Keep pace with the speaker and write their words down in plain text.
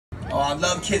Oh, I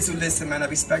love kids who listen, man. I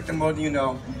respect them more than you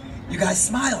know. You guys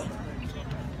smile.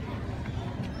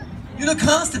 You look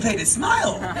constipated.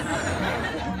 Smile.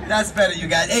 That's better, you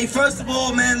guys. Hey, first of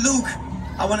all, man, Luke,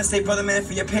 I want to say, brother man,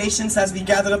 for your patience as we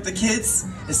gathered up the kids.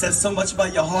 It says so much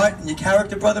about your heart and your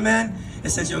character, brother man. It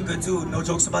says you're a good dude. No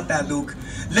jokes about that, Luke.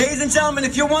 Ladies and gentlemen,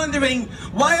 if you're wondering,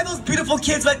 why are those beautiful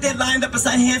kids right there lined up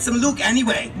beside handsome Luke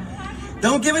anyway?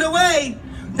 Don't give it away.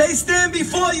 They stand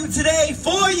before you today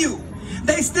for you.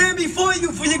 They stand before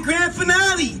you for your grand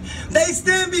finale. They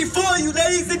stand before you,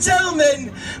 ladies and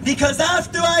gentlemen, because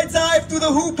after I dive through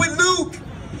the hoop with Luke,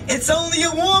 it's only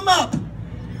a warm-up.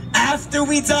 After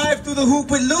we dive through the hoop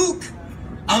with Luke,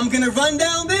 I'm gonna run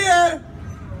down there,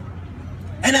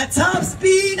 and at top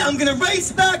speed, I'm gonna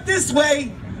race back this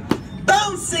way,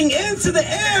 bouncing into the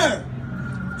air,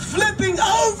 flipping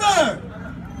over.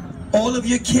 All of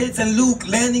your kids and Luke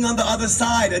landing on the other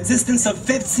side, a distance of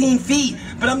 15 feet.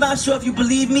 But I'm not sure if you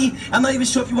believe me. I'm not even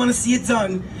sure if you want to see it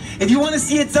done. If you want to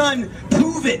see it done,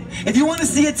 prove it. If you want to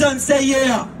see it done, say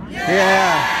yeah.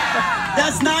 Yeah.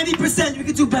 That's 90%. You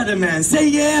can do better, man. Say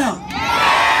yeah.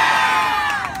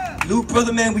 Luke,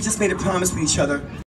 brother, man, we just made a promise with each other.